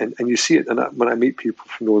been, and you see it, and when I meet people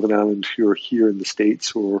from Northern Ireland who are here in the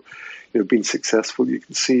States or been successful, you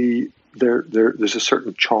can see there's a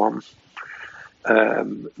certain charm.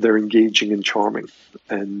 They're engaging and charming,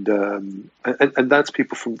 and that's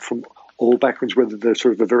people from all backgrounds, whether they're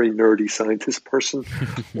sort of a very nerdy scientist person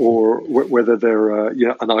or whether they're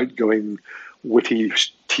an outgoing, witty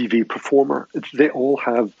TV performer. They all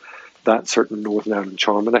have that certain Northern Ireland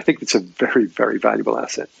charm, and I think it's a very, very valuable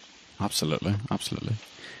asset. Absolutely.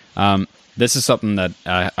 This is something that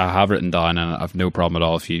I have written down, and I've no problem at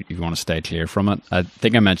all if you want to stay clear from it. I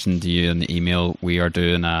think I mentioned to you in the email we are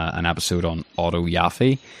doing an episode on Otto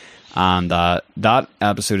Jaffe, and that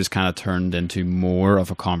episode is kind of turned into more of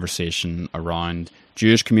a conversation around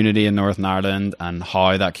Jewish community in Northern Ireland and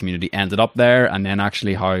how that community ended up there, and then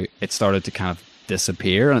actually how it started to kind of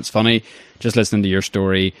disappear. And it's funny, just listening to your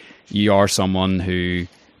story, you are someone who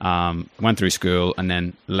went through school and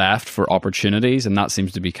then left for opportunities, and that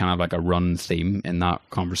seems to be kind of like a run theme in that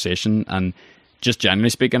conversation. And just generally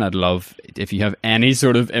speaking, I'd love if you have any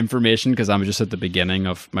sort of information, because I'm just at the beginning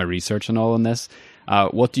of my research and all in this.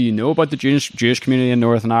 What do you know about the Jewish community in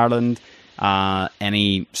Northern Ireland?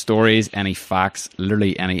 Any stories, any facts,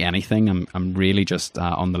 literally anything. I'm really just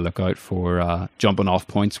on the lookout for jumping off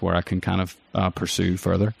points where I can kind of pursue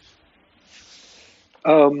further.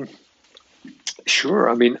 Sure.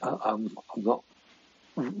 I mean, I'm not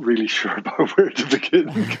really sure about where to begin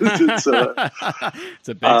because it's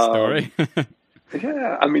a big story.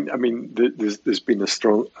 Yeah, I mean, there's been a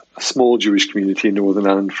small Jewish community in Northern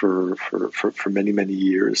Ireland for many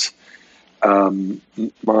years.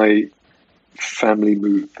 My family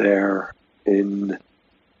moved there in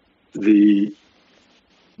the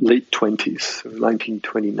late 20s, so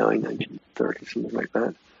 1929, 1930, something like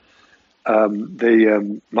that.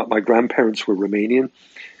 My grandparents were Romanian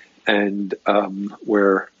and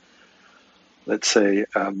were, let's say,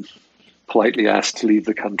 politely asked to leave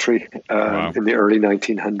the country in the early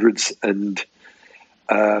 1900s and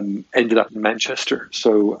ended up in Manchester.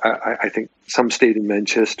 So I think some stayed in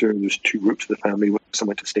Manchester, and there's two groups of the family. Some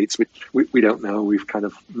went to States, which we don't know. We've kind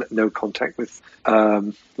of no contact with.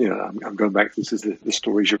 I'm going back. This is the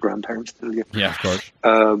stories your grandparents tell you. Yeah, of course.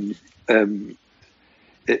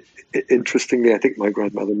 Interestingly, I think my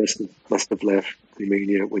grandmother must have left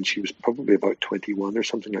Romania when she was probably about 21 or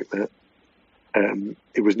something like that.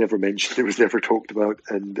 It was never mentioned. It was never talked about.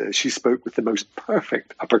 And she spoke with the most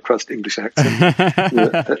perfect upper crust English accent.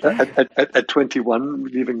 At 21,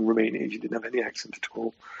 leaving Romania, she didn't have any accent at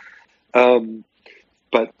all.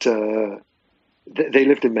 But they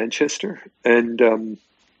lived in Manchester, and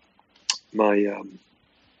my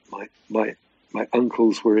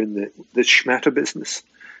uncles were in the schmatter business,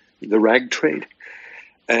 the rag trade,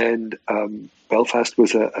 and Belfast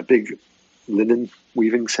was a big linen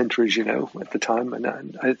weaving centre, as you know, at the time.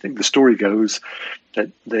 And I think the story goes that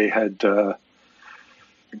they had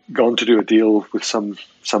gone to do a deal with some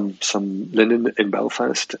linen in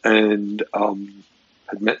Belfast, and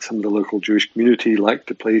had met some of the local Jewish community, liked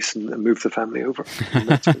the place, and moved the family over.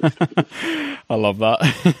 I love that.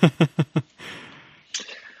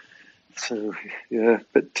 So yeah,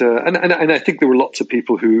 but and I think there were lots of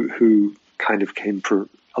people who kind of came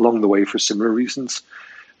along the way for similar reasons.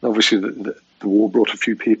 Obviously, the war brought a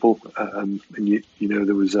few people, and you know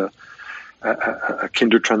there was a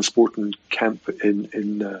Kindertransporten camp in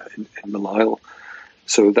Malile,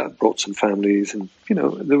 so that brought some families, and you know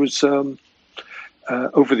there was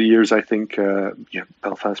over the years I think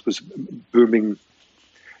Belfast was a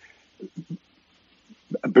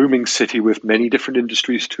booming city with many different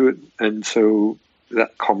industries to it, and so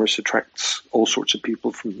that commerce attracts all sorts of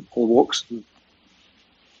people from all walks.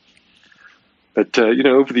 But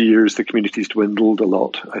over the years, the community's dwindled a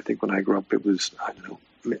lot. I think when I grew up, it was, I don't know,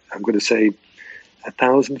 I'm going to say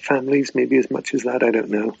 1,000 families, maybe as much as that. I don't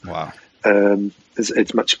know. Wow.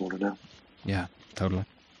 It's much smaller now. Yeah, totally.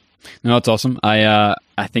 No, that's awesome. I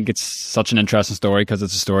think it's such an interesting story because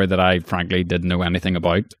it's a story that I frankly didn't know anything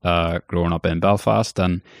about growing up in Belfast,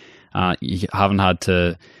 and you haven't had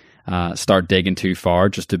to start digging too far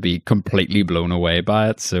just to be completely blown away by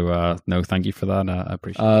it. So no, thank you for that. I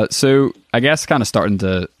appreciate it. So I guess kind of starting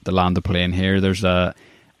to land the plane here, there's a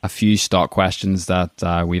few stock questions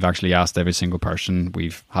that we've actually asked every single person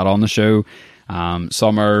we've had on the show.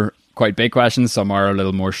 Some are quite big questions, some are a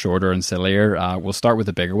little more shorter and sillier. We'll start with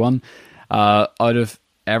the bigger one. Out of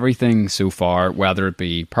everything so far, whether it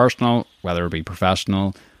be personal, whether it be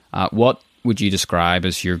professional, what would you describe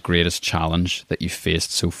as your greatest challenge that you've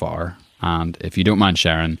faced so far? And if you don't mind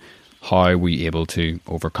sharing, how were you able to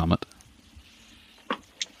overcome it?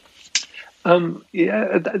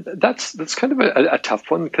 That's kind of a tough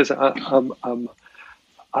one, because I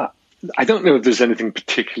don't know if there's anything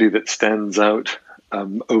particularly that stands out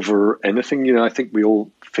over anything. I think we all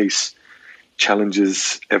face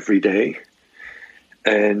challenges every day,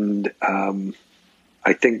 and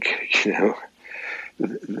I think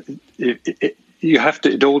you have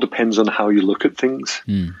to. It all depends on how you look at things,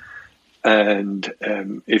 and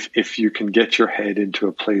if you can get your head into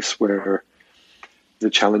a place where the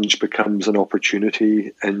challenge becomes an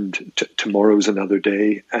opportunity, and tomorrow's another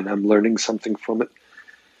day, and I'm learning something from it,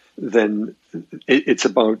 then it's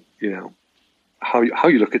about how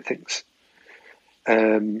you look at things,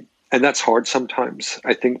 and that's hard sometimes,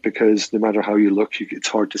 I think, because no matter how you look, it's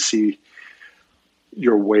hard to see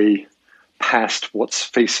your way past what's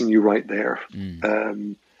facing you right there.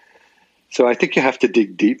 So I think you have to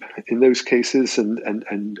dig deep in those cases,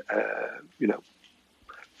 and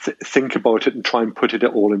think about it and try and put it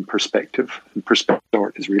all in perspective. And perspective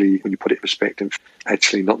art is really, when you put it in perspective,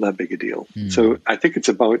 actually not that big a deal. So I think it's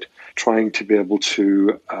about trying to be able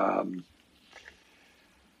to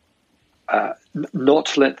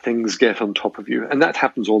not let things get on top of you. And that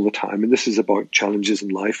happens all the time. And this is about challenges in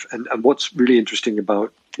life. And what's really interesting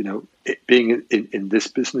about, it being in this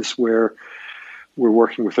business where we're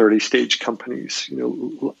working with early stage companies,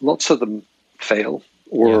 lots of them fail,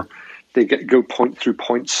 or they go through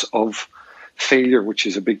points of failure, which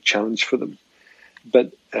is a big challenge for them.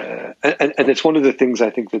 But and it's one of the things I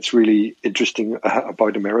think that's really interesting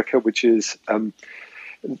about America, which is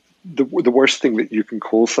the worst thing that you can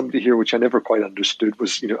call somebody here, which I never quite understood,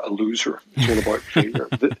 was a loser. It's all about failure.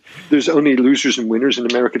 There's only losers and winners,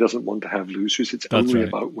 and America doesn't want to have losers. It's only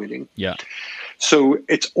about winning. Yeah. So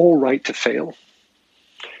it's all right to fail.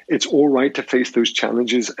 It's all right to face those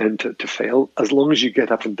challenges and to fail, as long as you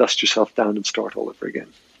get up and dust yourself down and start all over again.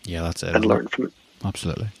 Yeah, that's it. And learn from it.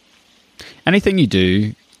 Absolutely. Anything you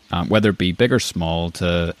do, whether it be big or small,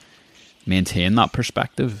 to maintain that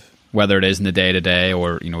perspective, whether it is in the day-to-day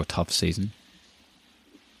or, a tough season?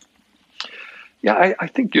 Yeah, I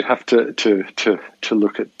think you have to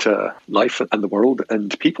look at life and the world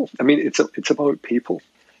and people. I mean, it's about people.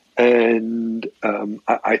 And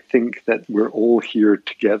I think that we're all here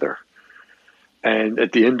together. And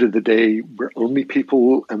at the end of the day, we're only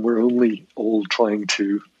people, and we're only all trying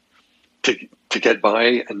to get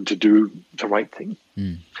by and to do the right thing.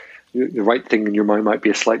 The right thing in your mind might be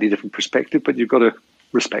a slightly different perspective, but you've got to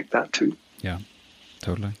respect that too. Yeah,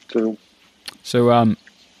 totally. So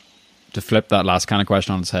to flip that last kind of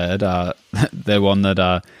question on its head, the one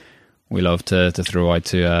that we love to throw out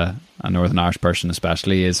to a Northern Irish person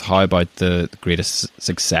especially is, how about the greatest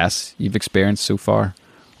success you've experienced so far?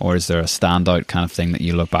 Or is there a standout kind of thing that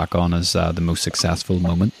you look back on as the most successful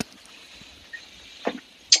moment?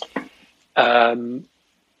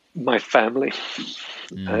 My family.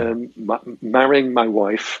 Marrying my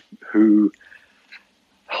wife, who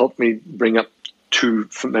helped me bring up two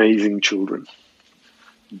amazing children.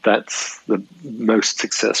 That's the most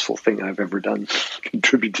successful thing I've ever done.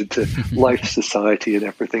 Contributed to life, society, and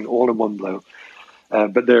everything, all in one blow.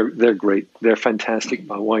 But they're great. They're fantastic.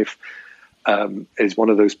 My wife is one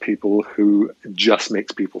of those people who just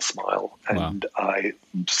makes people smile, and I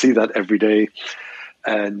see that every day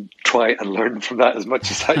and try and learn from that as much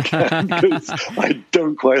as I can, because I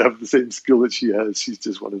don't quite have the same skill that she has. She's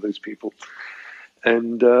just one of those people.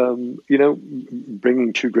 And,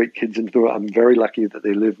 bringing two great kids into the world. I'm very lucky that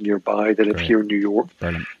they live nearby. They live here in New York.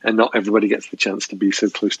 Brilliant. And not everybody gets the chance to be so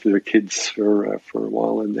close to their kids for a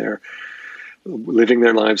while, and they're living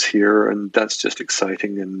their lives here. And that's just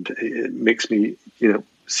exciting. And it makes me,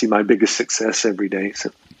 see my biggest success every day. So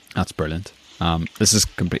that's brilliant. This is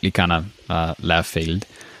completely kind of left field.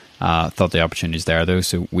 Thought the opportunity's there though.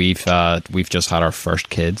 So we've just had our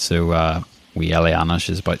first kid. So Eliana,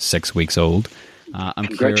 she's about 6 weeks old.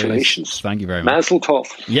 Congratulations. Curious, thank you very much. Mazel tov.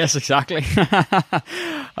 Yes, exactly.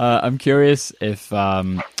 I'm curious if,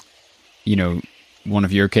 one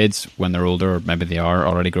of your kids, when they're older, or maybe they are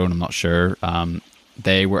already grown, I'm not sure,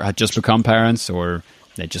 had just become parents, or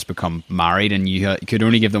they just become married, and you could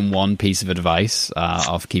only give them one piece of advice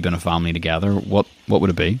of keeping a family together. What would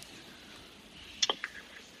it be?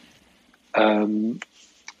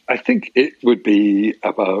 I think it would be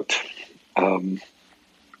about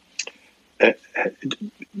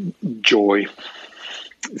joy.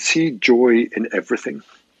 See joy in everything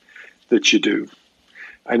that you do.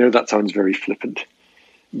 I know that sounds very flippant,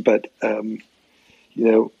 but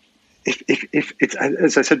if it's,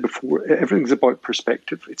 as I said before, everything's about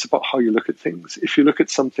perspective. It's about how you look at things. If you look at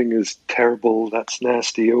something as terrible, that's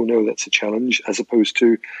nasty, oh no, that's a challenge, as opposed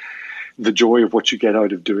to the joy of what you get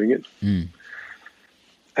out of doing it.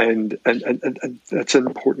 And that's an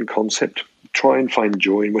important concept. Try and find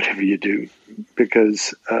joy in whatever you do,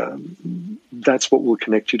 because that's what will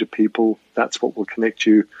connect you to people. That's what will connect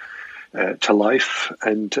you to life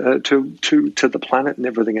and to the planet and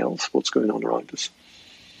everything else, what's going on around us.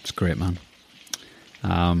 It's great, man.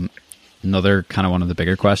 Another kind of one of the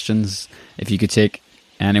bigger questions. If you could take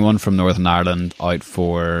anyone from Northern Ireland out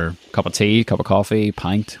for a cup of tea, cup of coffee,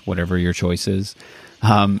 pint, whatever your choice is,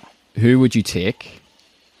 who would you take,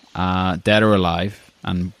 dead or alive,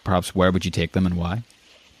 and perhaps where would you take them and why?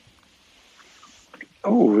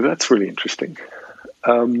 Oh, that's really interesting.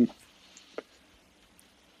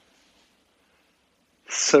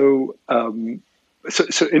 So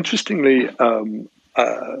interestingly,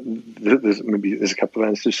 there's a couple of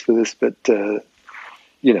answers for this, but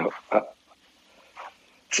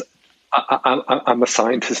I'm a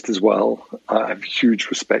scientist as well. I have huge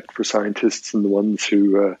respect for scientists and the ones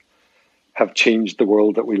who have changed the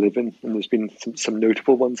world that we live in. And there's been some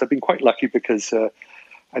notable ones. I've been quite lucky because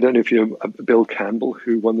I don't know if you know Bill Campbell,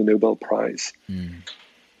 who won the Nobel Prize.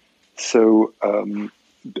 So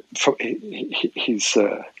he's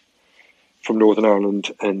from Northern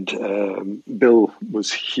Ireland, and Bill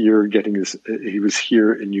was here he was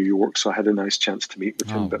here in New York, so I had a nice chance to meet with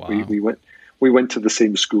him. But wow. we went to the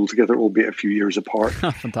same school together, albeit a few years apart.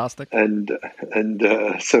 Fantastic. And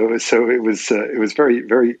so it was very,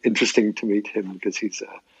 very interesting to meet him, because he's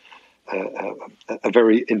a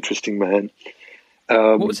very interesting man.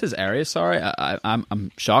 What was his area? Sorry,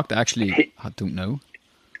 I'm shocked. Actually, I don't know.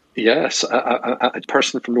 Yes, a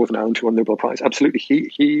person from Northern Ireland who won the Nobel Prize. Absolutely.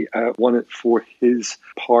 He won it for his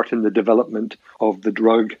part in the development of the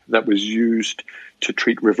drug that was used to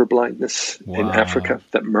treat river blindness in Africa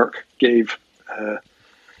that Merck gave.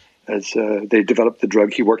 As they developed the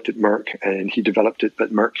drug, he worked at Merck and he developed it,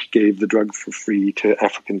 but Merck gave the drug for free to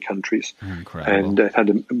African countries. Incredible. And it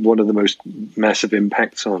had one of the most massive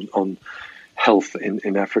impacts on health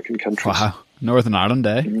in African countries. Wow. Northern Ireland,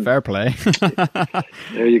 eh? Fair play.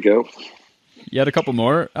 There you go. You had a couple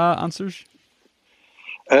more answers?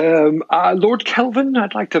 Lord Kelvin.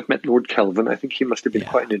 I'd like to have met Lord Kelvin. I think he must have been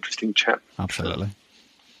quite an interesting chap. Absolutely.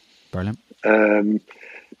 Brilliant.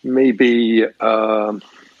 Maybe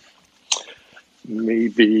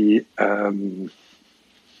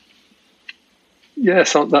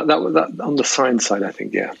yes, on that on the science side, I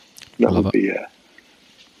think, that would be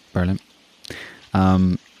brilliant.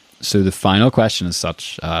 So the final question is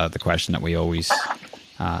the question that we always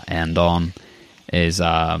end on is,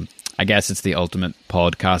 I guess it's the ultimate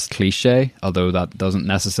podcast cliche, although that doesn't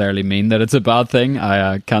necessarily mean that it's a bad thing.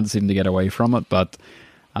 I can't seem to get away from it. But,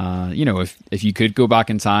 if you could go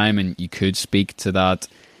back in time and you could speak to that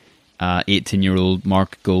 18-year-old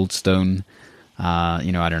Mark Goldstone, I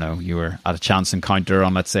don't know, you were at a chance encounter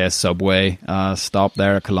on, let's say, a subway stop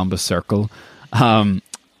there at Columbus Circle.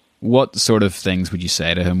 What sort of things would you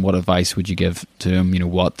say to him? What advice would you give to him?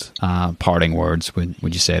 What parting words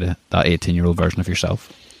would you say to that 18-year-old version of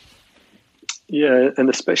yourself? Yeah, and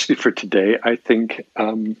especially for today, I think,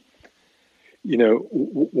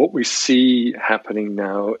 what we see happening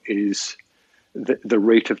now is the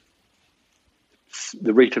rate of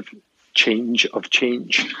change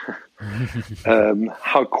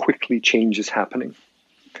how quickly change is happening.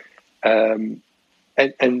 And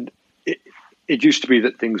it used to be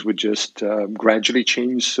that things would just gradually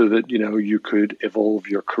change so that, you could evolve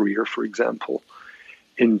your career, for example,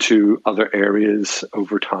 into other areas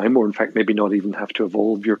over time, or in fact, maybe not even have to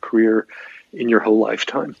evolve your career in your whole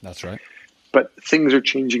lifetime. That's right. But things are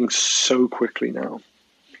changing so quickly now.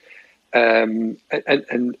 And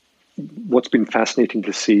what's been fascinating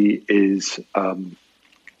to see is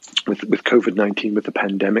with COVID-19, with the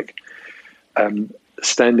pandemic,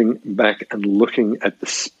 standing back and looking at the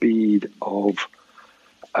speed of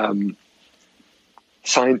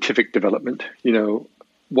scientific development.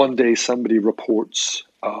 One day somebody reports,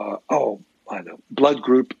 blood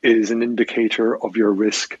group is an indicator of your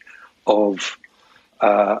risk of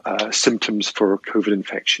symptoms for COVID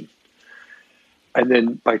infection. And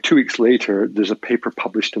then by 2 weeks later, there's a paper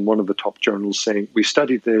published in one of the top journals saying, we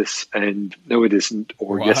studied this and no, it isn't,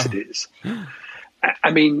 or yes, it is.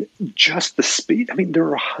 I mean, just the speed. I mean, there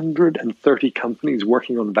are 130 companies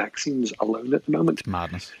working on vaccines alone at the moment. It's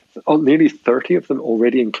madness. Nearly 30 of them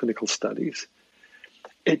already in clinical studies.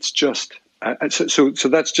 It's just, so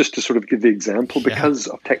that's just to sort of give the example. Because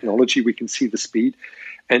of technology, we can see the speed.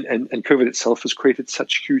 And COVID itself has created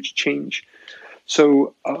such huge change.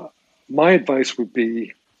 So my advice would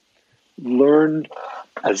be learn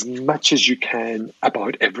as much as you can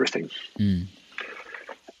about everything.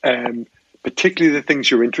 Particularly the things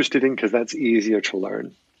you're interested in, because that's easier to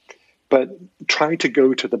learn. But try to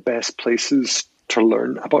go to the best places to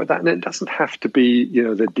learn about that. And it doesn't have to be,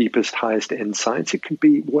 the deepest, highest end science. It can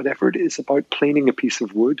be whatever it is about planing a piece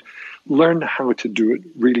of wood. Learn how to do it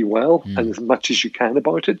really well and as much as you can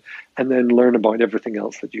about it, and then learn about everything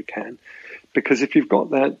else that you can. Because if you've got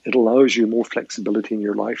that, it allows you more flexibility in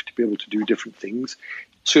your life to be able to do different things.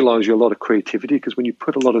 It also allows you a lot of creativity, because when you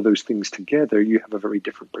put a lot of those things together, you have a very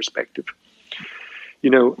different perspective.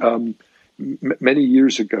 Many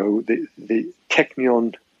years ago, the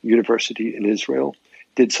Technion University in Israel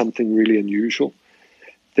did something really unusual.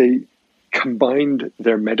 They combined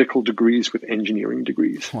their medical degrees with engineering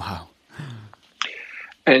degrees. Wow.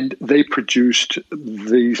 And they produced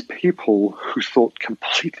these people who thought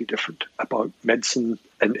completely different about medicine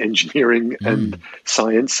and engineering and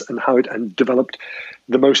science, and developed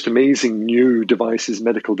the most amazing new devices,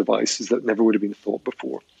 medical devices that never would have been thought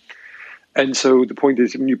before. And so the point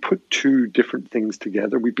is, when you put two different things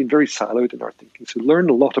together, we've been very siloed in our thinking. So learn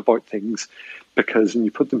a lot about things, because when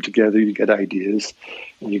you put them together, you get ideas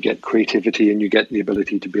and you get creativity and you get the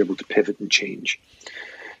ability to be able to pivot and change.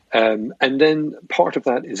 And then part of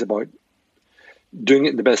that is about doing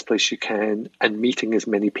it in the best place you can and meeting as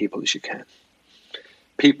many people as you can.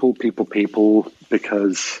 People,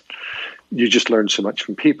 because you just learn so much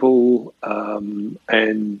from people,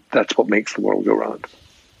 and that's what makes the world go round.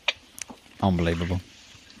 Unbelievable.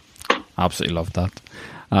 Absolutely love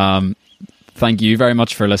that. Thank you very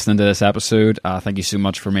much for listening to this episode. Thank you so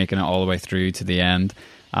much for making it all the way through to the end.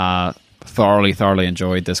 Thoroughly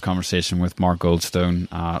enjoyed this conversation with Mark Goldstone.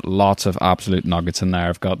 Lots of absolute nuggets in there.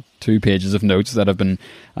 I've got 2 pages of notes that I've been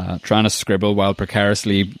trying to scribble while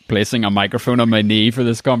precariously placing a microphone on my knee for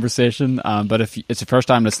this conversation. But if it's the first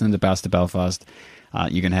time listening to Best of Belfast,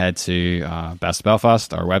 you can head to Best of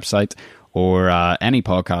Belfast, our website, or any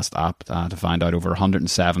podcast app to find out over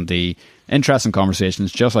 170 interesting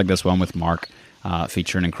conversations just like this one with Mark,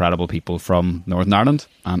 featuring incredible people from Northern Ireland.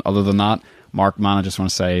 And other than that, Mark, man, I just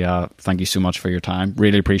want to say thank you so much for your time.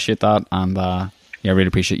 Really appreciate that. And really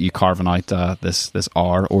appreciate you carving out this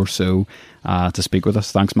hour or so to speak with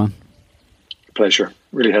us. Thanks, man. Pleasure.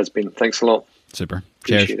 Really has been. Thanks a lot. Super.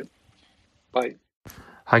 Appreciate Cheers. it. Bye.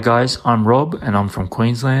 Hi guys, I'm Rob and I'm from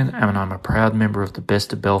Queensland and I'm a proud member of the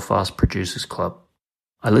Best of Belfast Producers Club.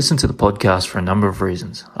 I listen to the podcast for a number of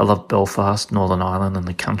reasons. I love Belfast, Northern Ireland and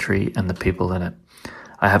the country and the people in it.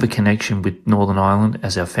 I have a connection with Northern Ireland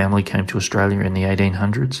as our family came to Australia in the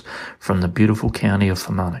 1800s from the beautiful county of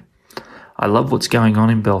Fermanagh. I love what's going on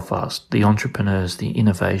in Belfast, the entrepreneurs, the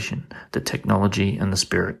innovation, the technology and the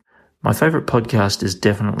spirit. My favourite podcast is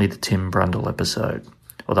definitely the Tim Brundle episode,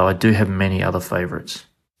 although I do have many other favourites.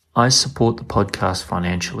 I support the podcast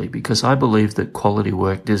financially because I believe that quality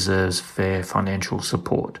work deserves fair financial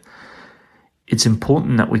support. It's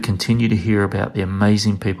important that we continue to hear about the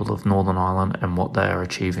amazing people of Northern Ireland and what they are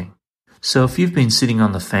achieving. So if you've been sitting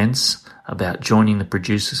on the fence about joining the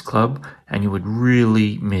Producers Club and you would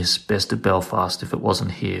really miss Best of Belfast if it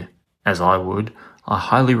wasn't here, as I would, I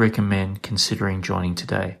highly recommend considering joining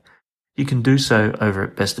today. You can do so over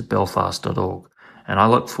at bestofbelfast.org. And I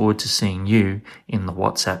look forward to seeing you in the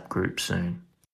WhatsApp group soon.